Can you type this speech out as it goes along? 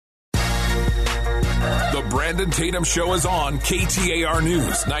The Brandon Tatum Show is on KTAR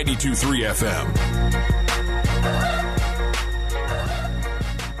News 92.3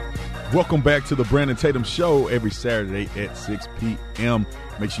 FM. Welcome back to the Brandon Tatum Show every Saturday at 6 p.m.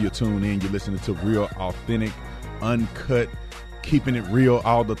 Make sure you tune in. You're listening to real, authentic, uncut, keeping it real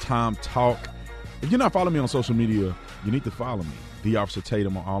all the time talk. If you're not following me on social media, you need to follow me. The Officer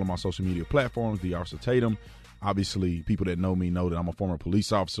Tatum on all of my social media platforms. The Officer Tatum. Obviously, people that know me know that I'm a former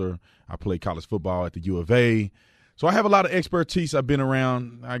police officer. I played college football at the U of A. So I have a lot of expertise. I've been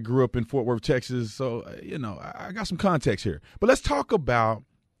around. I grew up in Fort Worth, Texas. So, I got some context here. But let's talk about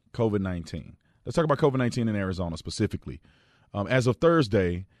COVID-19. Let's talk about COVID-19 in Arizona specifically. As of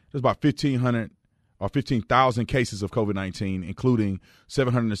Thursday, there's about 1,500 or 15,000 cases of COVID-19, including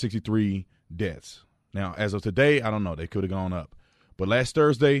 763 deaths. Now, as of today, I don't know. They could have gone up. But last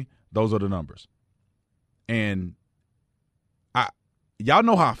Thursday, those are the numbers. And y'all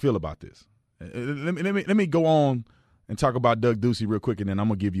know how I feel about this. Let me go on and talk about Doug Ducey real quick, and then I'm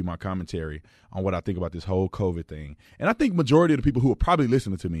going to give you my commentary on what I think about this whole COVID thing. And I think majority of the people who are probably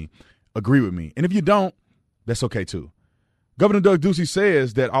listening to me agree with me. And if you don't, that's okay too. Governor Doug Ducey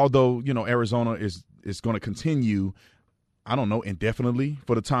says that although, Arizona is going to continue, indefinitely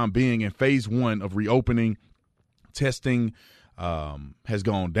for the time being in phase one of reopening, testing has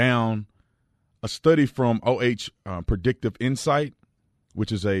gone down. A study from OH Predictive Insight,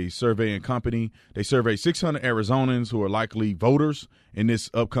 which is a surveying company, they surveyed 600 Arizonans who are likely voters in this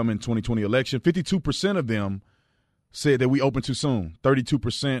upcoming 2020 election. 52% of them said that we open too soon.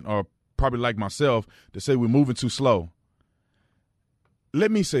 32% are probably like myself that say we're moving too slow. Let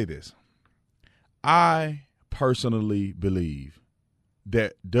me say this. I personally believe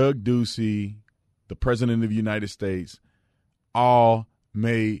that Doug Ducey, the President of the United States, all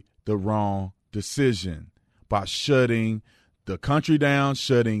made the wrong decision by shutting the country down,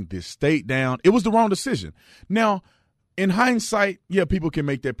 shutting this state down. It was the wrong decision. Now, in hindsight, people can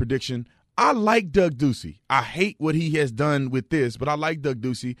make that prediction. I like Doug Ducey. I hate what he has done with this, but I like Doug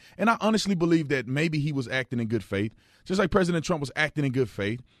Ducey, and I honestly believe that maybe he was acting in good faith, just like President Trump was acting in good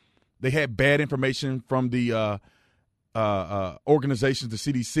faith. They had bad information from the organizations,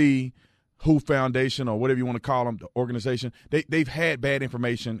 the CDC, WHO Foundation, or whatever you want to call them, the organization. They've had bad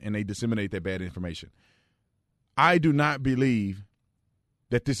information, and they disseminate that bad information. I do not believe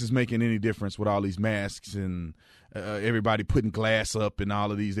that this is making any difference with all these masks and everybody putting glass up and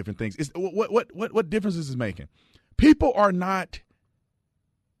all of these different things. What difference is this making? People are not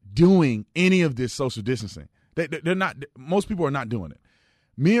doing any of this social distancing. They're not. Most people are not doing it.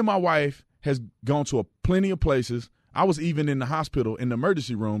 Me and my wife has gone to plenty of places. I was even in the hospital in the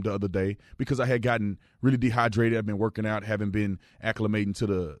emergency room the other day because I had gotten really dehydrated. I've been working out, haven't been acclimating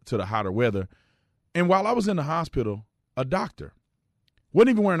to the hotter weather. And while I was in the hospital, a doctor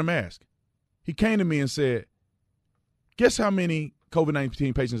wasn't even wearing a mask. He came to me and said, guess how many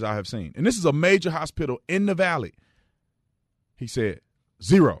COVID-19 patients I have seen? And this is a major hospital in the valley. He said,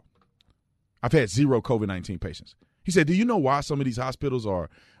 0. I've had 0 COVID-19 patients. He said, do you know why some of these hospitals are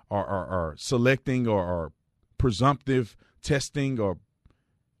selecting or are presumptive testing or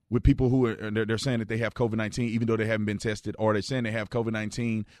with people who are they're saying that they have COVID-19 even though they haven't been tested, or they're saying they have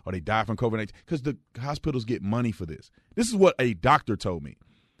COVID-19 or they die from COVID-19 because the hospitals get money for this. This is what a doctor told me.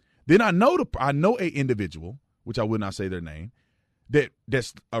 Then I know a individual, which I will not say their name,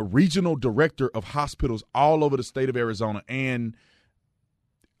 that's a regional director of hospitals all over the state of Arizona and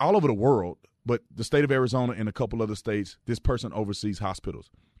all over the world, but the state of Arizona and a couple other states, this person oversees hospitals.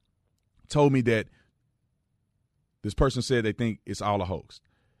 Told me that this person said they think it's all a hoax.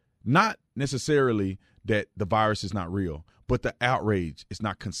 Not necessarily that the virus is not real, but the outrage is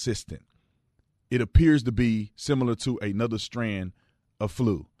not consistent. It appears to be similar to another strand of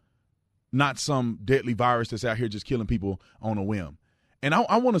flu, not some deadly virus that's out here just killing people on a whim. And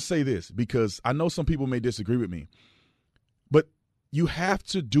I want to say this because I know some people may disagree with me, but you have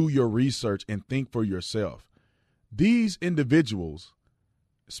to do your research and think for yourself. These individuals,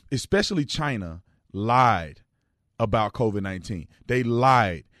 especially China, lied about COVID-19. They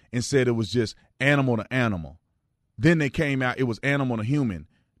lied and said it was just animal to animal. Then they came out, it was animal to human.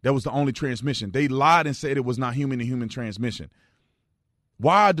 That was the only transmission. They lied and said it was not human to human transmission.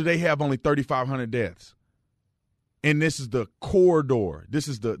 Why do they have only 3,500 deaths? And this is the corridor. This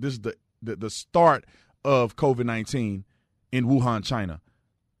is the start of COVID-19 in Wuhan, China.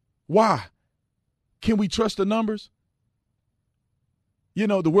 Why? Can we trust the numbers? The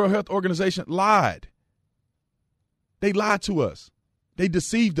World Health Organization lied. They lied to us. They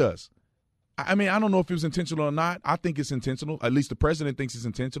deceived us. I mean, I don't know if it was intentional or not. I think it's intentional. At least the president thinks it's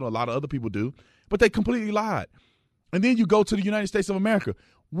intentional. A lot of other people do. But they completely lied. And then you go to the United States of America.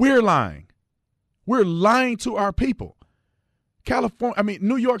 We're lying. We're lying to our people.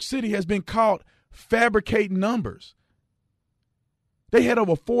 New York City has been caught fabricating numbers. They had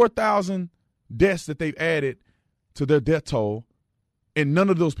over 4,000 deaths that they've added to their death toll, and none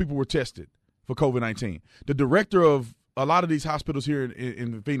of those people were tested for COVID-19. The director of a lot of these hospitals here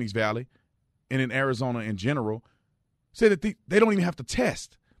in the Phoenix Valley and in Arizona in general said that they don't even have to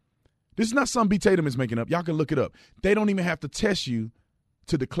test. This is not something B. Tatum is making up. Y'all can look it up. They don't even have to test you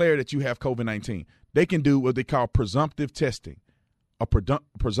to declare that you have COVID-19. They can do what they call presumptive testing, or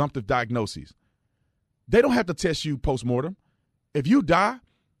presumptive diagnoses. They don't have to test you post-mortem. If you die,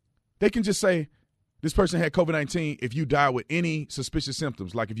 they can just say, this person had COVID-19 if you die with any suspicious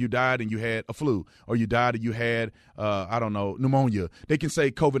symptoms, like if you died and you had a flu, or you died and you had, pneumonia. They can say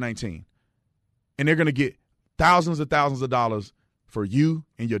COVID-19. And they're going to get thousands and thousands of dollars for you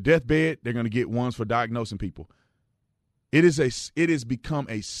and your deathbed. They're going to get ones for diagnosing people. It has become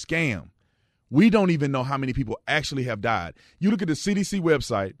a scam. We don't even know how many people actually have died. You look at the CDC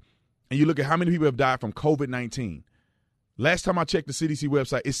website and you look at how many people have died from COVID-19. Last time I checked the CDC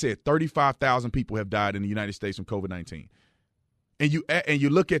website, it said 35,000 people have died in the United States from COVID-19. And you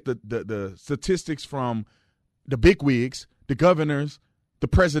look at the statistics from the bigwigs, the governors, the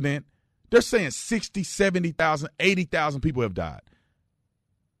president, they're saying 60, 70,000, 80,000 people have died.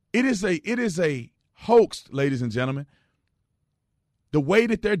 It is a hoax, ladies and gentlemen. The way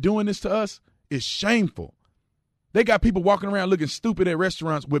that they're doing this to us is shameful. They got people walking around looking stupid at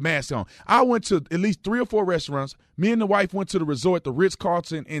restaurants with masks on. I went to at least 3 or 4 restaurants. Me and the wife went to the resort, the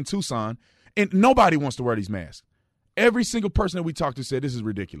Ritz-Carlton in Tucson, and nobody wants to wear these masks. Every single person that we talked to said, this is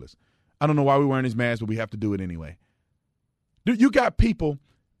ridiculous. I don't know why we're wearing these masks, but we have to do it anyway. You got people,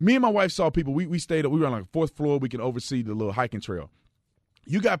 me and my wife saw people, we stayed up, we were on like the 4th floor, we could oversee the little hiking trail.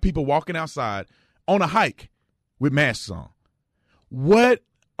 You got people walking outside on a hike with masks on. What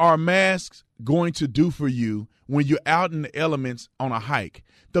are masks going to do for you when you're out in the elements on a hike?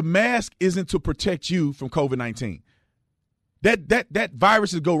 The mask isn't to protect you from COVID-19. That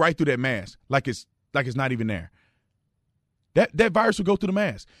virus will go right through that mask like it's not even there. That virus will go through the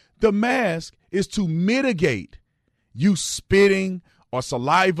mask. The mask is to mitigate you spitting or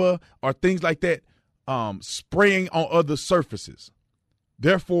saliva or things like that spraying on other surfaces.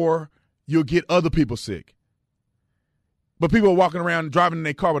 Therefore, you'll get other people sick. But people are walking around driving in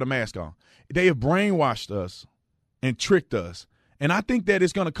their car with a mask on. They have brainwashed us and tricked us. And I think that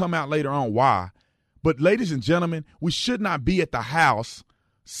it's going to come out later on why. But ladies and gentlemen, we should not be at the house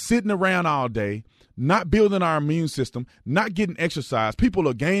sitting around all day, not building our immune system, not getting exercise. People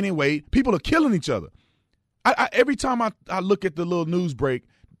are gaining weight. People are killing each other. Every time I look at the little news break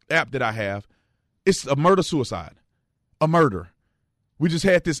app that I have, it's a murder-suicide, a murder. We just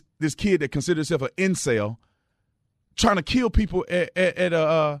had this kid that considered himself an incel trying to kill people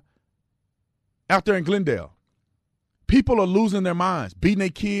out there in Glendale. People are losing their minds, beating their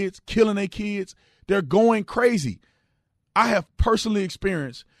kids, killing their kids. They're going crazy. I have personally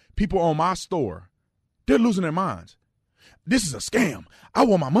experienced people on my store. They're losing their minds. This is a scam. I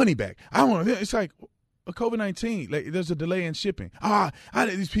want my money back. It's like a COVID-19. Like, there's a delay in shipping.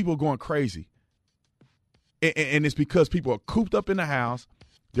 These people are going crazy. And it's because people are cooped up in the house.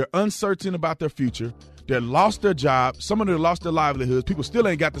 They're uncertain about their future. They lost their job. Some of them lost their livelihoods. People still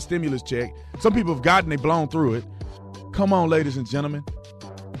ain't got the stimulus check. Some people have gotten, they blown through it. Come on, ladies and gentlemen.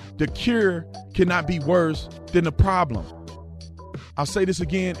 The cure cannot be worse than the problem. I'll say this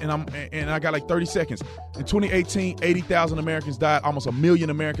again, and I got like 30 seconds. In 2018, 80,000 Americans died. Almost 1 million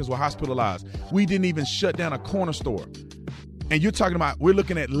Americans were hospitalized. We didn't even shut down a corner store. And you're talking about we're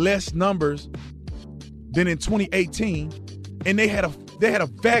looking at less numbers than in 2018, and they had a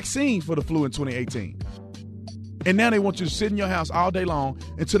vaccine for the flu in 2018. And now they want you to sit in your house all day long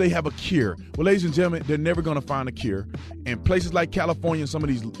until they have a cure. Well, ladies and gentlemen, they're never going to find a cure. And places like California and some of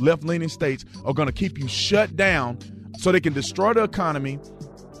these left-leaning states are going to keep you shut down so they can destroy the economy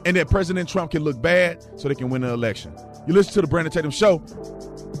and that President Trump can look bad so they can win the election. You listen to the Brandon Tatum Show.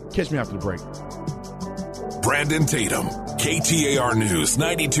 Catch me after the break. Brandon Tatum, KTAR News,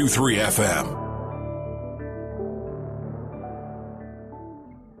 92.3 FM.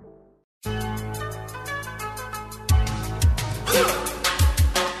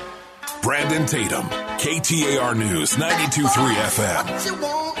 Brandon Tatum, KTAR News, 92.3 FM.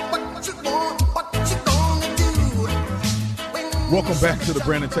 Welcome back to the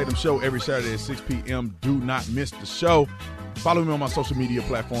Brandon Tatum Show every Saturday at 6 p.m. Do not miss the show. Follow me on my social media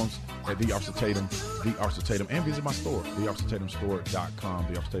platforms at The Officer Tatum, and visit my store, theofficertatumstore.com,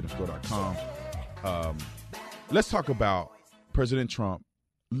 theofficertatumstore.com. Let's talk about President Trump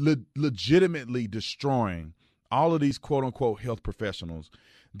legitimately destroying all of these quote-unquote health professionals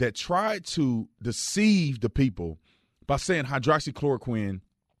that tried to deceive the people by saying hydroxychloroquine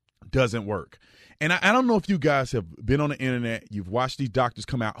doesn't work. And I don't know if you guys have been on the internet, you've watched these doctors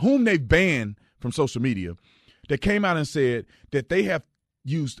come out, whom they've banned from social media, that came out and said that they have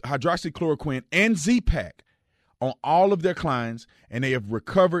used hydroxychloroquine and Z-Pak on all of their clients, and they have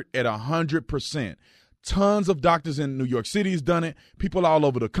recovered at 100%. Tons of doctors in New York City has done it. People all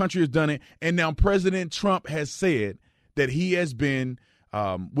over the country has done it. And now President Trump has said that he has been,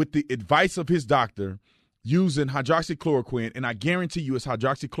 with the advice of his doctor, using hydroxychloroquine, and I guarantee you it's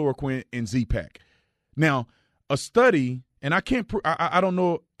hydroxychloroquine and Z-Pak. Now, a study, and I don't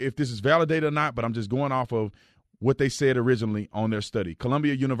know if this is validated or not, but I'm just going off of what they said originally on their study.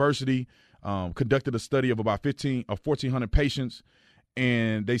 Columbia University conducted a study of about 1,400 patients,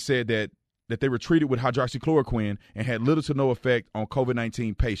 and they said that they were treated with hydroxychloroquine and had little to no effect on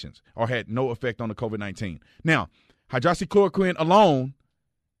COVID-19 patients, or had no effect on the COVID-19. Now, hydroxychloroquine alone,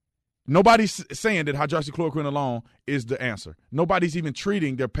 nobody's saying that hydroxychloroquine alone is the answer. Nobody's even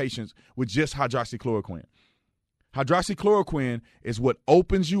treating their patients with just hydroxychloroquine. Hydroxychloroquine is what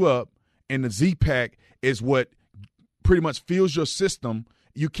opens you up, and the Z-Pak is what pretty much fills your system.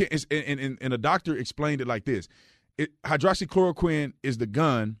 You can't. And a doctor explained it like this: hydroxychloroquine is the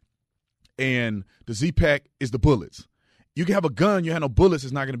gun, and the Z-Pak is the bullets. You can have a gun, you have no bullets,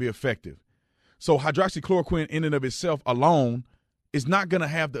 it's not going to be effective. So hydroxychloroquine in and of itself alone is not going to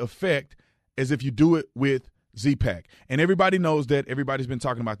have the effect as if you do it with Z-Pak. And everybody knows that. Everybody's been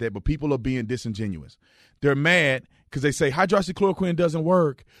talking about that, but people are being disingenuous. They're mad because they say hydroxychloroquine doesn't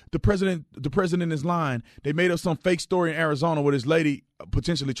work. The president is lying. They made up some fake story in Arizona where this lady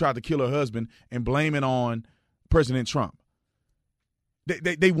potentially tried to kill her husband and blame it on President Trump.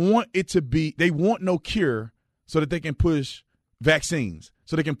 They want it to be, they want no cure so that they can push vaccines,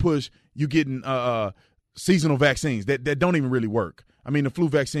 so they can push you getting seasonal vaccines that don't even really work. I mean, the flu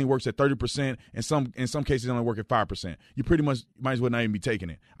vaccine works at 30%, and in some cases only work at 5%. You pretty much might as well not even be taking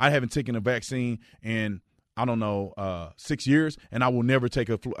it. I haven't taken a vaccine in, I don't know, 6 years, and I will never take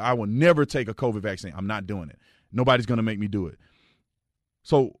a COVID vaccine. I'm not doing it. Nobody's going to make me do it.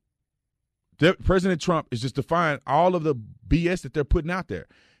 So President Trump is just defying all of the BS that they're putting out there.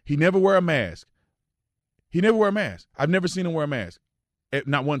 He never wear a mask. I've never seen him wear a mask.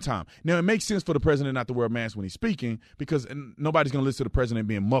 Not one time. Now, it makes sense for the president not to wear a mask when he's speaking because nobody's going to listen to the president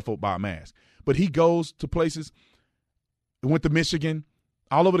being muffled by a mask. But he goes to places, went to Michigan,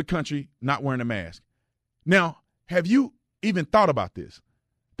 all over the country, not wearing a mask. Now, have you even thought about this?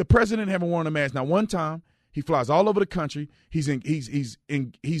 The president haven't worn a mask. Now, one time, he flies all over the country. He's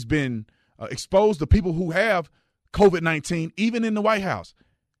been exposed to people who have COVID-19, even in the White House.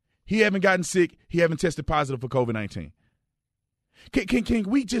 He haven't gotten sick. He haven't tested positive for COVID-19. Can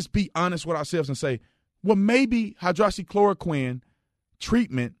we just be honest with ourselves and say, well, maybe hydroxychloroquine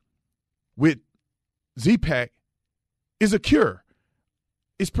treatment with Z-Pak is a cure.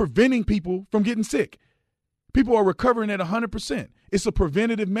 It's preventing people from getting sick. People are recovering at 100%. It's a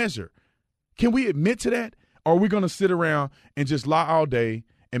preventative measure. Can we admit to that? Or are we going to sit around and just lie all day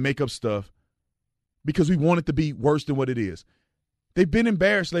and make up stuff because we want it to be worse than what it is? They've been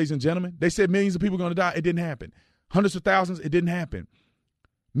embarrassed, ladies and gentlemen. They said millions of people are going to die. It didn't happen. Hundreds of thousands, it didn't happen.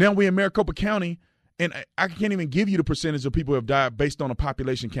 Now we're in Maricopa County, and I can't even give you the percentage of people who have died based on a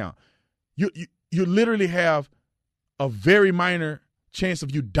population count. You literally have a very minor chance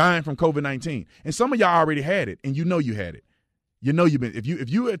of you dying from COVID-19. And some of y'all already had it, and you know you had it. You know you've been. If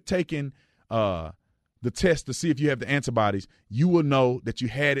you had taken the test to see if you have the antibodies, you will know that you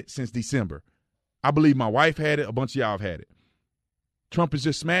had it since December. I believe my wife had it. A bunch of y'all have had it. Trump is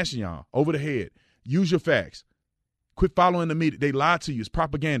just smashing y'all over the head. Use your facts. Quit following the media. They lie to you. It's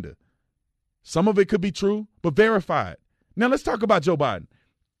propaganda. Some of it could be true, but verify it. Now let's talk about Joe Biden.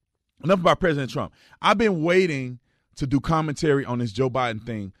 Enough about President Trump. I've been waiting to do commentary on this Joe Biden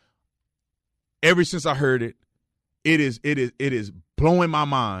thing ever since I heard it. It is blowing my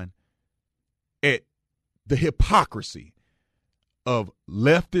mind at the hypocrisy of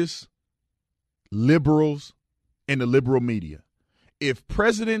leftists, liberals, and the liberal media. If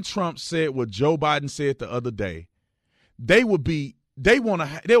President Trump said what Joe Biden said the other day, they will want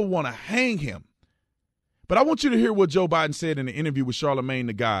to hang him. But I want you to hear what Joe Biden said in the interview with Charlamagne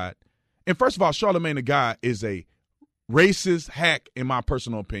the God. And first of all, Charlamagne the God is a racist hack, in my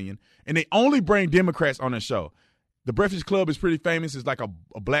personal opinion. And they only bring Democrats on their show. The Breakfast Club is pretty famous. It's like a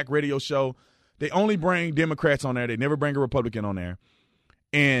black radio show. They only bring Democrats on there. They never bring a Republican on there.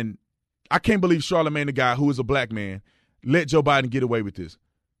 And I can't believe Charlamagne the God, who is a black man, let Joe Biden get away with this.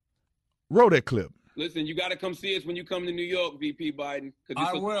 Roll that clip. Listen, you got to come see us when you come to New York, VP Biden.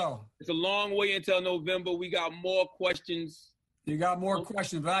 I will. It's a long way until November. We got more questions You got more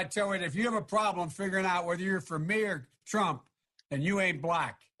questions, but I tell you, if you have a problem figuring out whether you're for me or Trump, then you ain't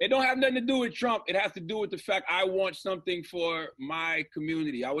black. It don't have nothing to do with Trump. It has to do with the fact I want something for my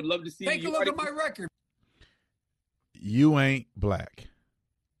community. I would love to see. Take a look at my record. You ain't black.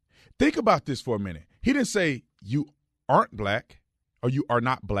 Think about this for a minute. He didn't say you aren't black or you are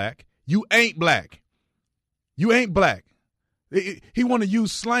not black. You ain't black. You ain't black. He want to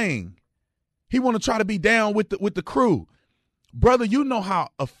use slang. He want to try to be down with the crew. Brother, you know how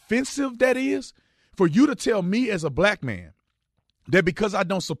offensive that is for you to tell me as a black man that because I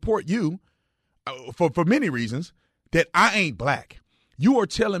don't support you for many reasons that I ain't black. You are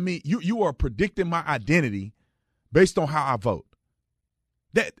telling me you are predicting my identity based on how I vote.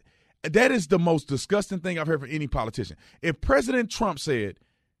 That is the most disgusting thing I've heard from any politician. If President Trump said,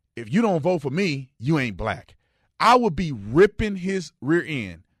 if you don't vote for me, you ain't black, I would be ripping his rear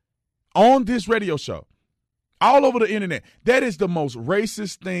end on this radio show, all over the internet. That is the most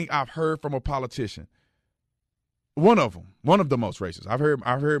racist thing I've heard from a politician. One of the most racist. I've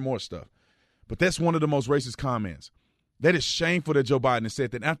heard more stuff, but that's one of the most racist comments. That is shameful that Joe Biden has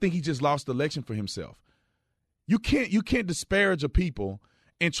said that. And I think he just lost the election for himself. You can't disparage a people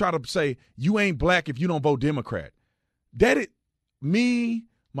and try to say you ain't black if you don't vote Democrat. Me,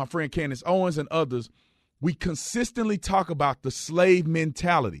 my friend Candace Owens, and others, we consistently talk about the slave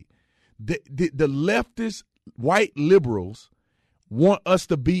mentality. The leftist white liberals want us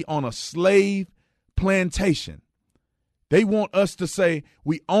to be on a slave plantation. They want us to say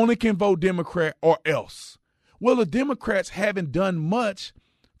we only can vote Democrat or else. Well, the Democrats haven't done much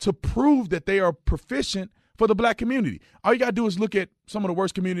to prove that they are proficient for the black community. All you got to do is look at some of the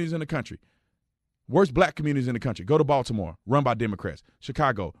worst communities in the country. Worst black communities in the country. Go to Baltimore, run by Democrats.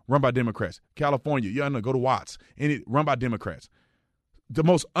 Chicago, run by Democrats. California, go to Watts, run by Democrats. The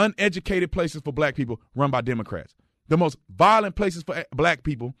most uneducated places for black people, run by Democrats. The most violent places for black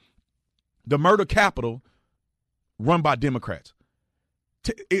people, the murder capital, run by Democrats.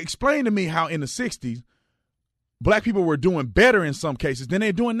 Explain to me how in the 60s, black people were doing better in some cases than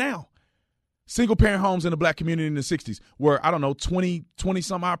they're doing now. Single-parent homes in the black community in the 60s were,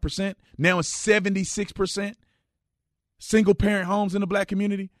 20-some-odd percent. Now it's 76%. Single-parent homes in the black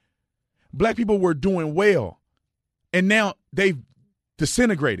community. Black people were doing well, and now they've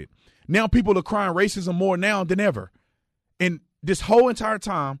disintegrated. Now people are crying racism more now than ever. And this whole entire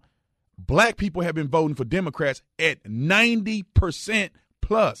time, black people have been voting for Democrats at 90%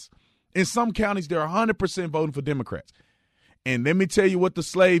 plus. In some counties, they're 100% voting for Democrats. And let me tell you what the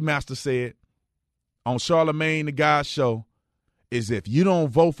slave master said on Charlemagne the God's show is if you don't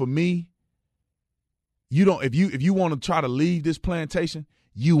vote for me, if you want to try to leave this plantation,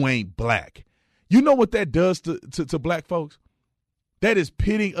 you ain't black. You know what that does to black folks? That is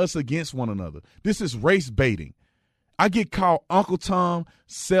pitting us against one another. This is race baiting. I get called Uncle Tom,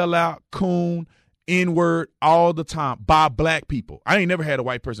 sellout, coon, N-word all the time by black people. I ain't never had a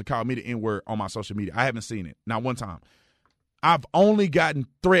white person call me the N-word on my social media. I haven't seen it, not one time. I've only gotten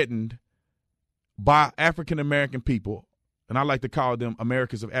threatened by African-American people, and I like to call them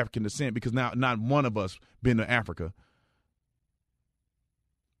Americans of African descent because now not one of us been to Africa.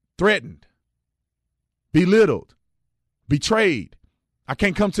 Threatened, belittled, betrayed. I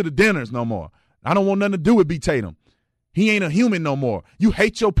can't come to the dinners no more. I don't want nothing to do with B. Tatum. He ain't a human no more. You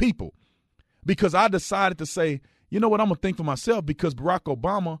hate your people. Because I decided to say, you know what, I'm going to think for myself because Barack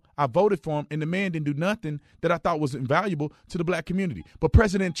Obama, I voted for him, and the man didn't do nothing that I thought was invaluable to the black community. But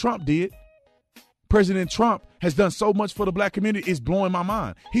President Trump did. President Trump has done so much for the black community, it's blowing my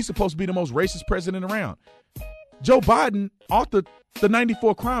mind. He's supposed to be the most racist president around. Joe Biden authored the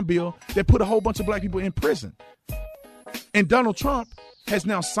 94 crime bill that put a whole bunch of black people in prison. And Donald Trump has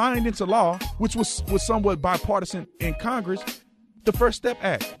now signed into law, which was somewhat bipartisan in Congress, the First Step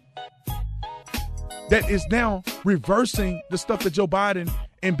Act. That is now reversing the stuff that Joe Biden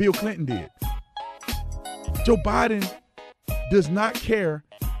and Bill Clinton did. Joe Biden does not care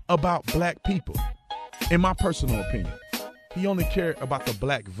about black people, in my personal opinion. He only cares about the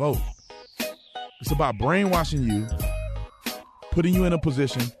black vote. It's about brainwashing you, putting you in a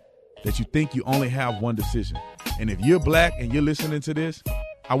position that you think you only have one decision. And if you're black and you're listening to this,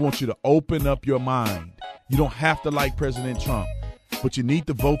 I want you to open up your mind. You don't have to like President Trump, but you need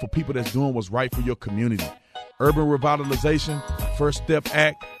to vote for people that's doing what's right for your community. Urban revitalization, First Step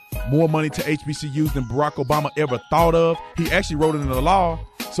Act, more money to HBCUs than Barack Obama ever thought of. He actually wrote it into the law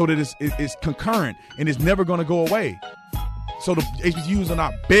so that it's concurrent and it's never going to go away. So the HBCUs are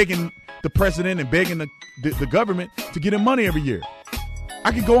not begging the president and begging the government to get him money every year.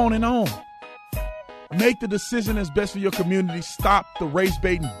 I could go on and on. Make the decision that's best for your community. Stop the race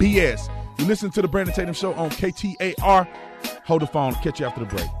baiting BS. You listen to the Brandon Tatum Show on KTAR. Hold the phone. Catch you after the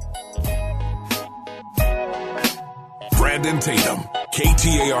break. Brandon Tatum,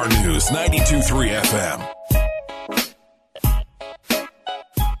 KTAR News, 92.3 FM.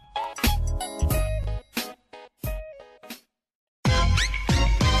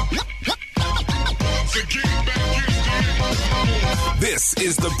 This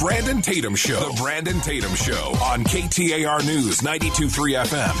is the Brandon Tatum Show. The Brandon Tatum Show on KTAR News 92.3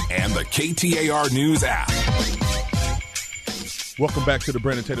 FM and the KTAR News app. Welcome back to the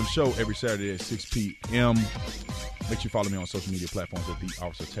Brandon Tatum Show every Saturday at 6 p.m. Make sure you follow me on social media platforms at The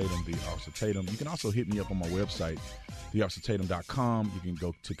Officer Tatum, The Officer Tatum. You can also hit me up on my website, theofficertatum.com. You can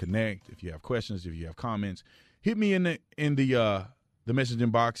go to connect if you have questions, if you have comments. Hit me in the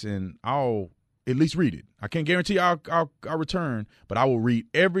messaging box, and I'll at least read it. I can't guarantee I'll return, but I will read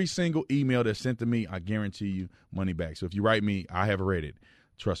every single email that's sent to me. I guarantee you money back. So if you write me, I have read it.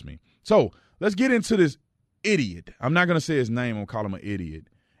 Trust me. So let's get into this idiot. I'm not going to say his name. I'm going to call him an idiot.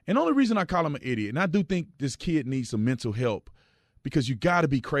 And the only reason I call him an idiot, and I do think this kid needs some mental help, because you got to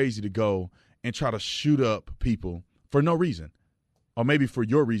be crazy to go and try to shoot up people for no reason, or maybe for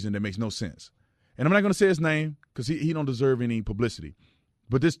your reason that makes no sense. And I'm not going to say his name because he don't deserve any publicity.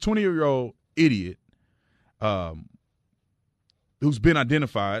 But this 20-year-old idiot who's been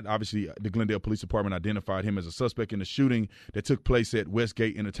identified, obviously the Glendale Police Department identified him as a suspect in the shooting that took place at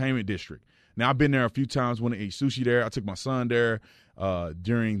Westgate Entertainment District. Now, I've been there a few times when I ate sushi there. I took my son there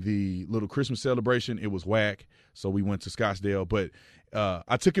during the little Christmas celebration. It was whack, so we went to Scottsdale. But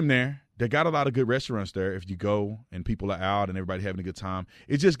I took him there. They got a lot of good restaurants there if you go and people are out and everybody having a good time.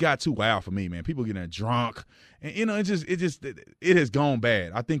 It just got too wild for me, man. People getting drunk. And, you know, it has gone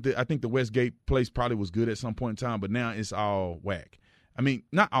bad. I think the Westgate place probably was good at some point in time, but now it's all whack. I mean,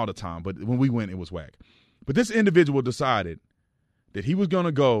 not all the time, but when we went, it was whack. But this individual decided that he was going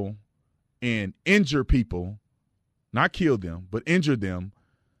to go and injure people, not kill them, but injure them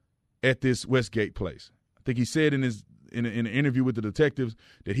at this Westgate place. I think he said in an interview with the detectives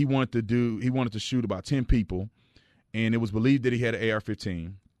that he wanted to shoot about 10 people, and it was believed that he had an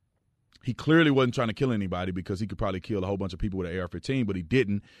AR-15. He clearly wasn't trying to kill anybody because he could probably kill a whole bunch of people with an AR-15, but he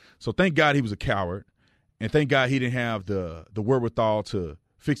didn't. So thank God he was a coward, and thank God he didn't have the wherewithal to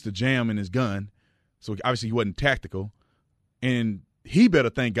fix the jam in his gun. So obviously he wasn't tactical, and he better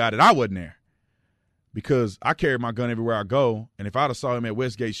thank God that I wasn't there, because I carry my gun everywhere I go, and if I'd have saw him at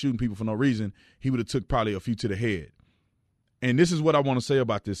Westgate shooting people for no reason, he would have took probably a few to the head. And this is what I want to say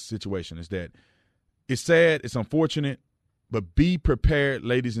about this situation, is that it's sad, it's unfortunate, but be prepared,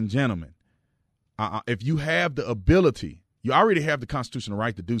 ladies and gentlemen. If you have the ability, you already have the constitutional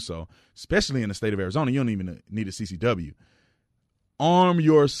right to do so, especially in the state of Arizona. You don't even need a CCW. Arm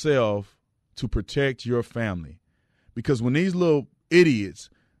yourself to protect your family, because when these little idiots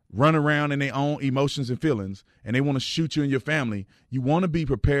run around in their own emotions and feelings and they want to shoot you and your family, you want to be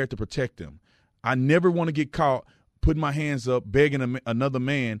prepared to protect them. I never want to get caught putting my hands up begging another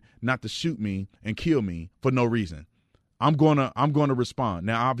man not to shoot me and kill me for no reason. I'm going to respond.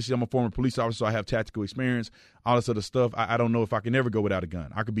 Now, obviously, I'm a former police officer, so I have tactical experience, all this other stuff. I don't know if I can ever go without a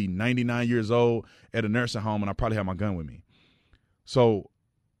gun. I could be 99 years old at a nursing home, and I probably have my gun with me. So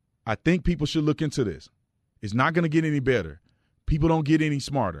I think people should look into this. It's not going to get any better. People don't get any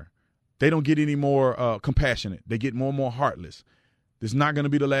smarter. They don't get any more compassionate. They get more and more heartless. This is not going to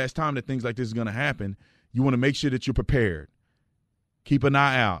be the last time that things like this is going to happen. You want to make sure that you're prepared. Keep an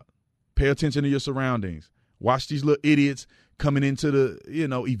eye out. Pay attention to your surroundings. Watch these little idiots coming into the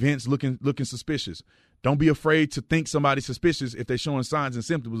events looking suspicious. Don't be afraid to think somebody's suspicious if they're showing signs and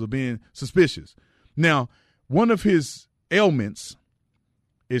symptoms of being suspicious. Now, one of his ailments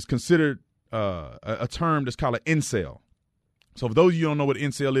is considered a term that's called an incel. So for those of you who don't know what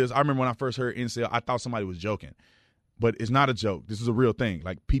incel is, I remember when I first heard incel, I thought somebody was joking. But it's not a joke. This is a real thing.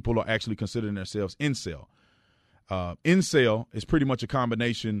 Like, people are actually considering themselves incel. Incel is pretty much a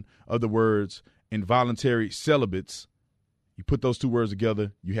combination of the words involuntary celibates. You put those two words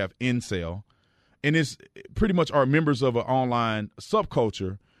together, you have incel. And it's pretty much are members of an online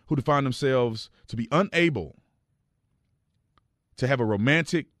subculture who define themselves to be unable to have a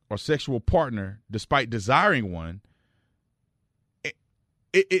romantic or sexual partner despite desiring one.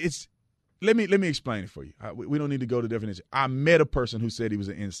 It's let me explain it for you. We don't need to go to definition. I met a person who said he was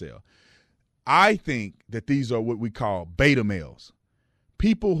an incel. I think that these are what we call beta males.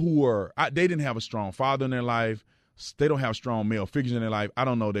 People who they didn't have a strong father in their life. They don't have strong male figures in their life. I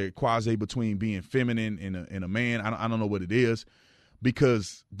don't know. They're quasi between being feminine and a man. I don't know what it is,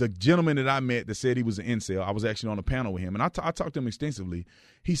 because the gentleman that I met that said he was an incel, I was actually on a panel with him, and I talked to him extensively.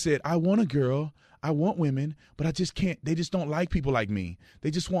 He said, I want a girl, I want women, but I just can't. They just don't like people like me. They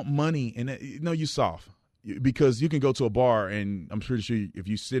just want money, and you soft. because you can go to a bar, and I'm pretty sure if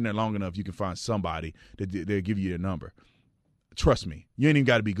you sit in there long enough, you can find somebody that they'll give you their number. Trust me, you ain't even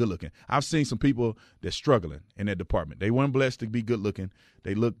got to be good looking. I've seen some people that's struggling in that department. They weren't blessed to be good looking.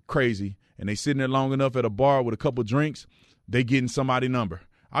 They look crazy, and they sitting there long enough at a bar with a couple of drinks, they getting somebody's number.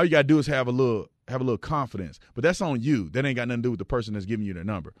 All you got to do is have a little confidence. But that's on you. That ain't got nothing to do with the person that's giving you their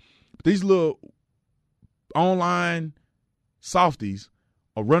number. But these little online softies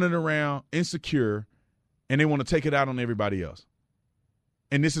are running around insecure, and they want to take it out on everybody else.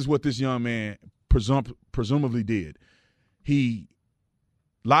 And this is what this young man presumably did. He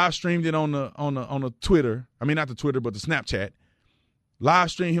live streamed it on the Twitter. I mean, not the Twitter, but the Snapchat.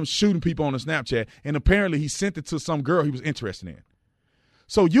 Live streamed him shooting people on the Snapchat, and apparently he sent it to some girl he was interested in.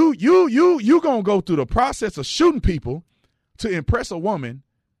 So you gonna go through the process of shooting people to impress a woman,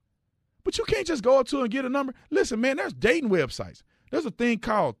 but you can't just go up to her and get a number. Listen, man, there's dating websites. There's a thing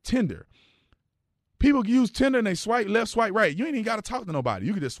called Tinder. People use Tinder and they swipe left, swipe right. You ain't even got to talk to nobody.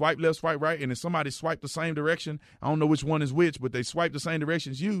 You can just swipe left, swipe right, and if somebody swipe the same direction, I don't know which one is which, but they swipe the same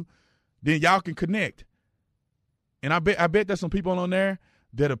direction as you, then y'all can connect. And I bet there's some people on there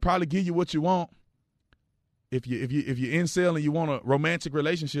that'll probably give you what you want. If you're incel and you want a romantic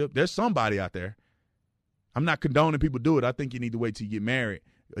relationship, there's somebody out there. I'm not condoning people do it. I think you need to wait till you get married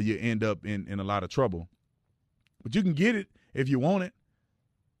or you end up in a lot of trouble. But you can get it if you want it.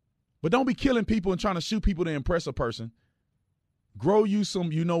 But don't be killing people and trying to shoot people to impress a person. Grow you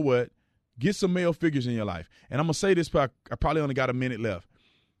some, you know what, get some male figures in your life. And I'm going to say this, but I probably only got a minute left.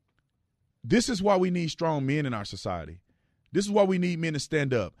 This is why we need strong men in our society. This is why we need men to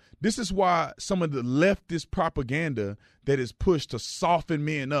stand up. This is why some of the leftist propaganda that is pushed to soften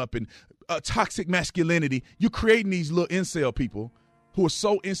men up and toxic masculinity, you're creating these little incel people who are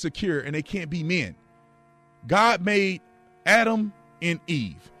so insecure and they can't be men. God made Adam and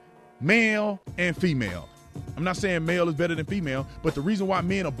Eve, male and female. I'm not saying male is better than female, but the reason why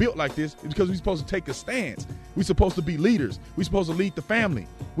men are built like this is because we're supposed to take a stance. We're supposed to be leaders. We're supposed to lead the family.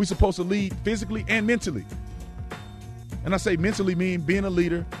 We're supposed to lead physically and mentally. And I say mentally mean being a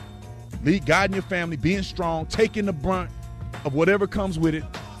leader, guiding your family, being strong, taking the brunt of whatever comes with it.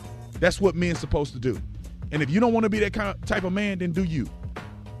 That's what men's supposed to do. And if you don't want to be that kind of type of man, then do you.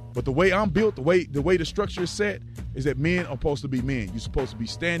 But the way I'm built, the way the structure is set, is that men are supposed to be men. You're supposed to be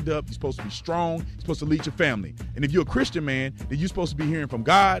stand up. You're supposed to be strong. You're supposed to lead your family. And if you're a Christian man, then you're supposed to be hearing from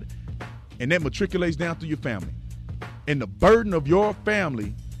God, and that matriculates down through your family. And the burden of your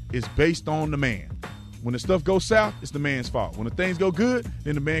family is based on the man. When the stuff goes south, it's the man's fault. When the things go good,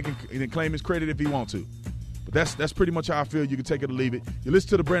 then the man can claim his credit if he wants to. But that's pretty much how I feel. You can take it or leave it. You listen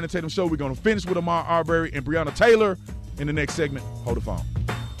to the Brandon Tatum Show. We're going to finish with Ahmaud Arbery and Breonna Taylor in the next segment. Hold the phone.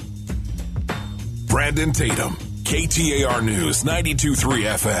 Brandon Tatum, KTAR News,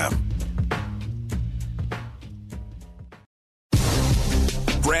 92.3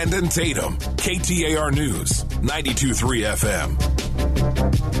 FM. Brandon Tatum, KTAR News, 92.3 FM.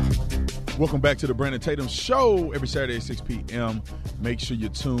 Welcome back to the Brandon Tatum Show every Saturday at 6 p.m. Make sure you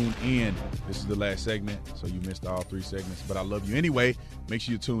tune in. This is the last segment, so you missed all three segments, but I love you anyway. Make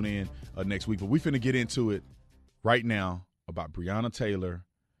sure you tune in next week. But we're finna get into it right now about Breonna Taylor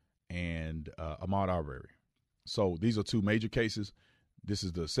and Ahmaud Arbery. So these are two major cases. This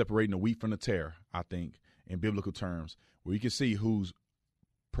is the separating the wheat from the tare, I think, in biblical terms, where you can see who's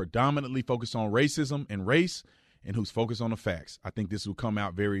predominantly focused on racism and race and who's focused on the facts. I think this will come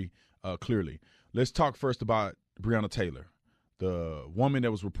out very clearly. Let's talk first about Breonna Taylor, the woman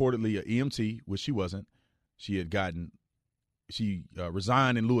that was reportedly an EMT, which she wasn't. She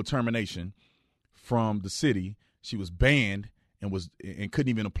resigned in lieu of termination from the city. She was banned and couldn't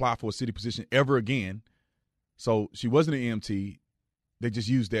even apply for a city position ever again. So she wasn't an EMT. They just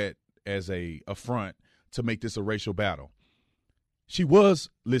used that as a affront to make this a racial battle. She was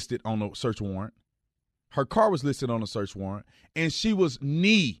listed on a search warrant. Her car was listed on a search warrant, and she was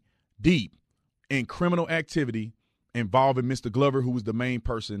knee deep in criminal activity involving Mr. Glover, who was the main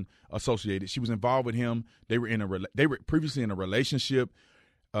person associated. She was involved with him. They were previously in a relationship,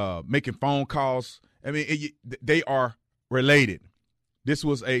 making phone calls. I mean, they are related. This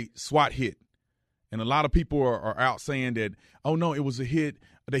was a SWAT hit. And a lot of people are out saying that, oh, no, it was a hit.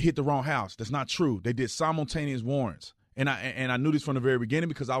 They hit the wrong house. That's not true. They did simultaneous warrants. And I knew this from the very beginning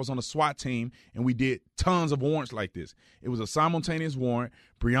because I was on the SWAT team and we did tons of warrants like this. It was a simultaneous warrant.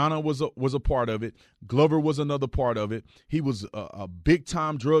 Breonna was a part of it. Glover was another part of it. He was a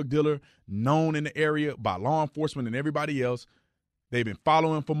big-time drug dealer known in the area by law enforcement and everybody else. They've been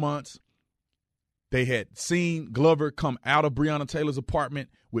following for months. They had seen Glover come out of Breonna Taylor's apartment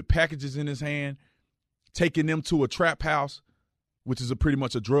with packages in his hand, taking them to a trap house, which is pretty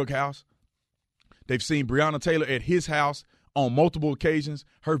much a drug house. They've seen Breonna Taylor at his house on multiple occasions.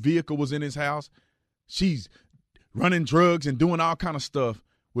 Her vehicle was in his house. She's running drugs and doing all kind of stuff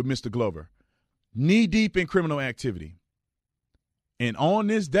with Mr. Glover, knee-deep in criminal activity. And on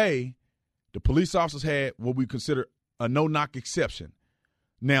this day, the police officers had what we consider a no-knock exception.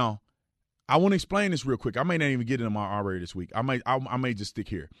 Now, I want to explain this real quick. I may not even get into my R this week. I may just stick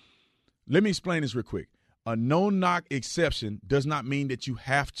here. Let me explain this real quick. A no-knock exception does not mean that you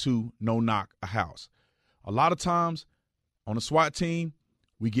have to no-knock a house. A lot of times on a SWAT team,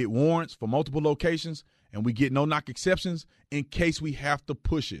 we get warrants for multiple locations, and we get no-knock exceptions in case we have to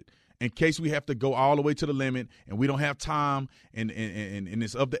push it, in case we have to go all the way to the limit and we don't have time and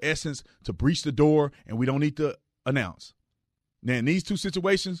it's of the essence to breach the door and we don't need to announce. Now, in these two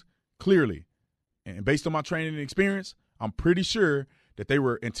situations, clearly, and based on my training and experience, I'm pretty sure that they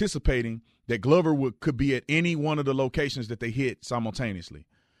were anticipating that Glover could be at any one of the locations that they hit simultaneously.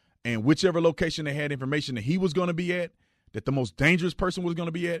 And whichever location they had information that he was going to be at, that the most dangerous person was going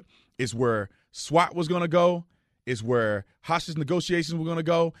to be at, is where SWAT was going to go, is where hostage negotiations were going to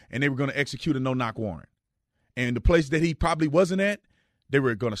go, and they were going to execute a no-knock warrant. And the place that he probably wasn't at, they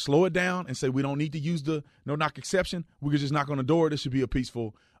were going to slow it down and say, we don't need to use the no-knock exception. We could just knock on the door. This should be a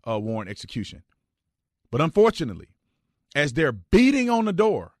peaceful warrant execution. But unfortunately, as they're beating on the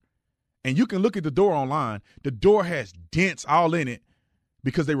door, and you can look at the door online, the door has dents all in it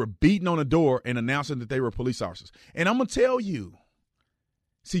because they were beating on the door and announcing that they were police officers. And I'm going to tell you,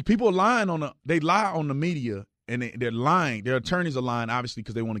 see, people lie on the media, and they're lying. Their attorneys are lying, obviously,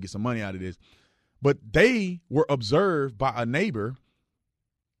 because they want to get some money out of this. But they were observed by a neighbor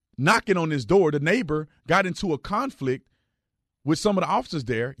knocking on this door. The neighbor got into a conflict with some of the officers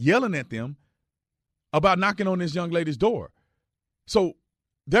there, yelling at them about knocking on this young lady's door. So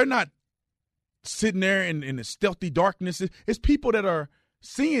they're not sitting there in the stealthy darkness. It's people that are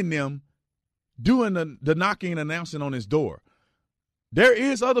seeing them doing the knocking and announcing on his door. There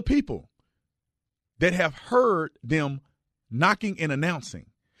is other people that have heard them knocking and announcing.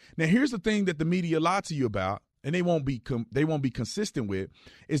 Now, here's the thing that the media lie to you about, and they won't be consistent with,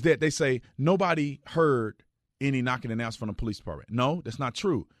 is that they say nobody heard any knocking and announcing from the police department. No, that's not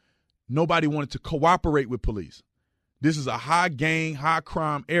true. Nobody wanted to cooperate with police. This is a high gang, high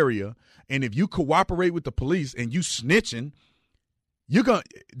crime area, and if you cooperate with the police and you snitching,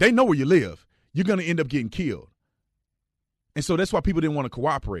 they know where you live. You're gonna end up getting killed. And so that's why people didn't want to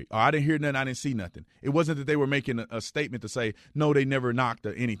cooperate. Oh, I didn't hear nothing. I didn't see nothing. It wasn't that they were making a statement to say, no, they never knocked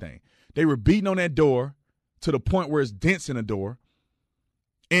or anything. They were beating on that door to the point where it's dents in the door.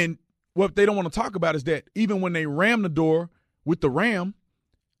 And what they don't want to talk about is that even when they rammed the door with the ram,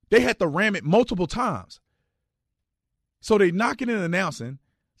 they had to ram it multiple times. So they knocking and announcing.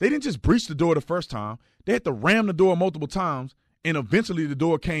 They didn't just breach the door the first time. They had to ram the door multiple times, and eventually the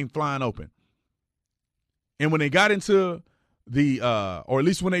door came flying open. And when they got into or at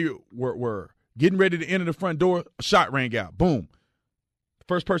least when they were getting ready to enter the front door, a shot rang out. Boom.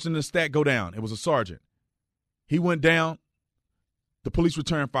 First person in the stack go down. It was a sergeant. He went down. The police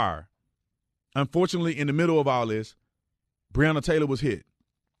returned fire. Unfortunately, in the middle of all this, Breonna Taylor was hit.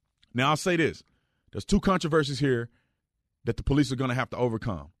 Now, I'll say this. There's two controversies here that the police are going to have to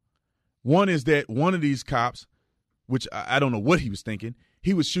overcome. One is that one of these cops, which I don't know what he was thinking,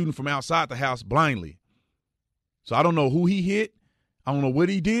 he was shooting from outside the house blindly. So I don't know who he hit. I don't know what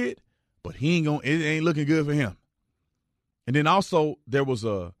he did, but it ain't looking good for him. And then also there was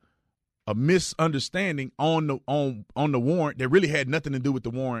a misunderstanding on the warrant that really had nothing to do with the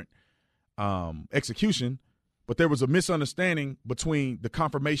warrant execution, but there was a misunderstanding between the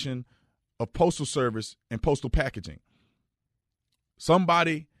confirmation of Postal Service and postal packaging.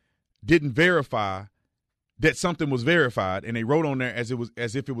 Somebody didn't verify that something was verified, and they wrote on there as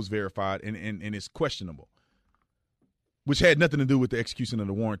if it was verified, and it's questionable, which had nothing to do with the execution of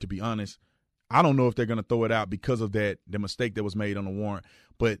the warrant, to be honest. I don't know if they're going to throw it out because of the mistake that was made on the warrant,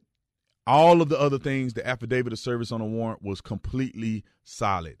 but all of the other things, the affidavit of service on the warrant was completely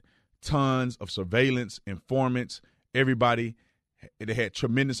solid. Tons of surveillance, informants, everybody. They had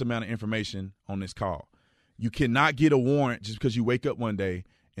tremendous amount of information on this call. You cannot get a warrant just because you wake up one day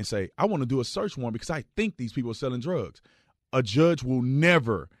and say, I want to do a search warrant because I think these people are selling drugs. A judge will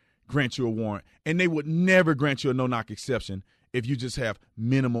never grant you a warrant, and they would never grant you a no-knock exception if you just have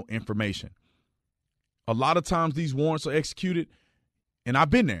minimal information. A lot of times these warrants are executed, and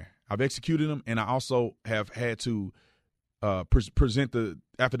I've been there. I've executed them, and I also have had to present the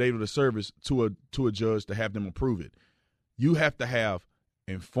affidavit of service to a judge to have them approve it. You have to have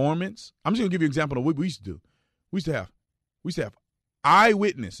informants. I'm just going to give you an example of what we used to do. We used to have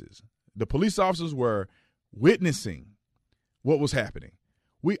eyewitnesses. The police officers were witnessing what was happening.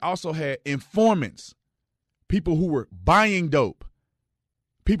 we also had informants, people who were buying dope,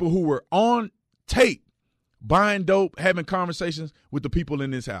 people who were on tape buying dope, having conversations with the people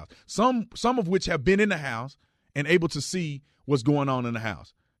in this house, some of which have been in the house and able to see what's going on in the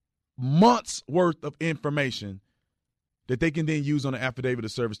house. Months worth of information that they can then use on an affidavit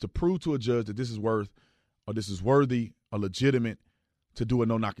of service to prove to a judge that this is worth or this is worthy or legitimate to do a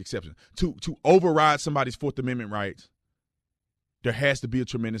no-knock exception. To override somebody's Fourth Amendment rights, there has to be a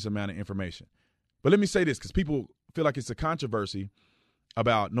tremendous amount of information. But let me say this, because people feel like it's a controversy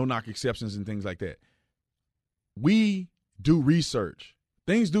about no-knock exceptions and things like that. We do research.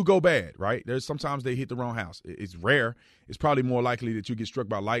 Things do go bad, right? There's sometimes they hit the wrong house. It's rare. It's probably more likely that you get struck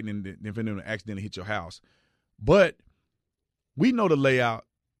by lightning than for them to accidentally hit your house. But we know the layout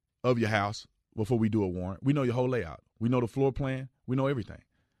of your house before we do a warrant. We know your whole layout. We know the floor plan. We know everything.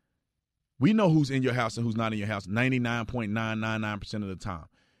 We know who's in your house and who's not in your house 99.999% of the time.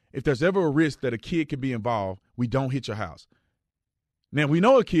 If there's ever a risk that a kid could be involved, we don't hit your house. Now, we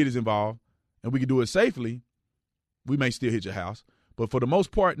know a kid is involved and we can do it safely, we may still hit your house. But for the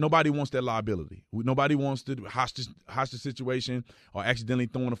most part, nobody wants that liability. Nobody wants the hostage situation or accidentally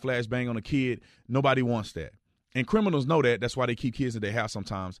throwing a flashbang on a kid. Nobody wants that. And criminals know that. That's why they keep kids in their house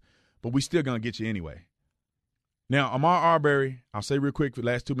sometimes. But we still going to get you anyway. Now, Ahmaud Arbery, I'll say real quick, for the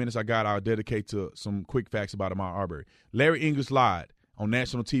last 2 minutes I'll dedicate to some quick facts about Ahmaud Arbery. Larry English lied on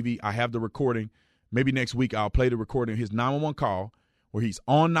national TV. I have the recording. Maybe next week I'll play the recording of his 911 call where he's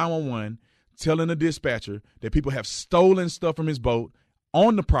on 911 telling the dispatcher that people have stolen stuff from his boat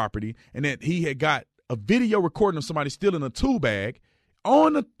on the property and that he had got a video recording of somebody stealing a tool bag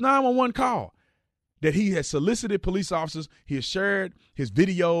on the 911 call, that he has solicited police officers. He has shared his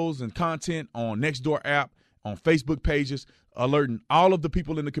videos and content on Nextdoor app, on Facebook pages, alerting all of the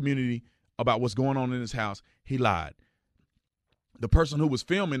people in the community about what's going on in his house. He lied. The person who was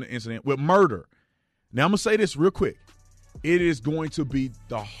filming the incident with murder. Now, I'm going to say this real quick. It is going to be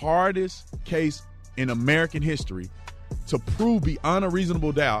the hardest case in American history to prove beyond a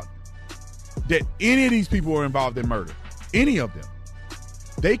reasonable doubt that any of these people are involved in murder. Any of them.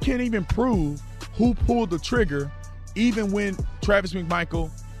 They can't even prove who pulled the trigger even when Travis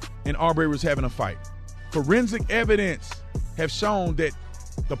McMichael and Arbery was having a fight. Forensic evidence have shown that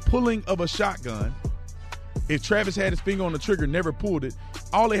the pulling of a shotgun, if Travis had his finger on the trigger, never pulled it,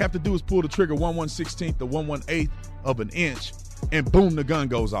 all they have to do is pull the trigger 1/116th to 1/1/8 of an inch, and boom, the gun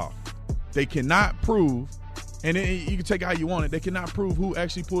goes off. They cannot prove, and you can take it how you want it, they cannot prove who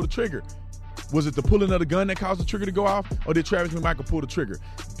actually pulled the trigger. Was it the pulling of the gun that caused the trigger to go off, or did Travis McMichael pull the trigger?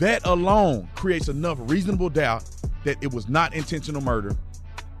 That alone creates enough reasonable doubt that it was not intentional murder,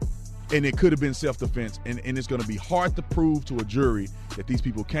 and it could have been self-defense, and it's going to be hard to prove to a jury that these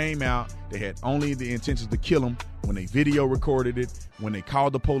people came out, they had only the intentions to kill him when they video recorded it, when they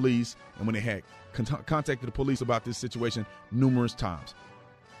called the police, and when they had contacted the police about this situation numerous times.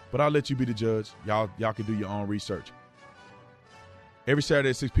 But I'll let you be the judge. Y'all can do your own research. Every Saturday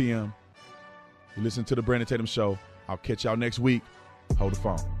at 6 p.m., you listen to the Brandon Tatum Show. I'll catch y'all next week. Hold the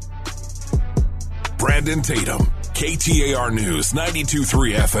phone. Brandon Tatum, KTAR News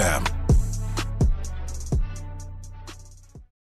 92.3 FM.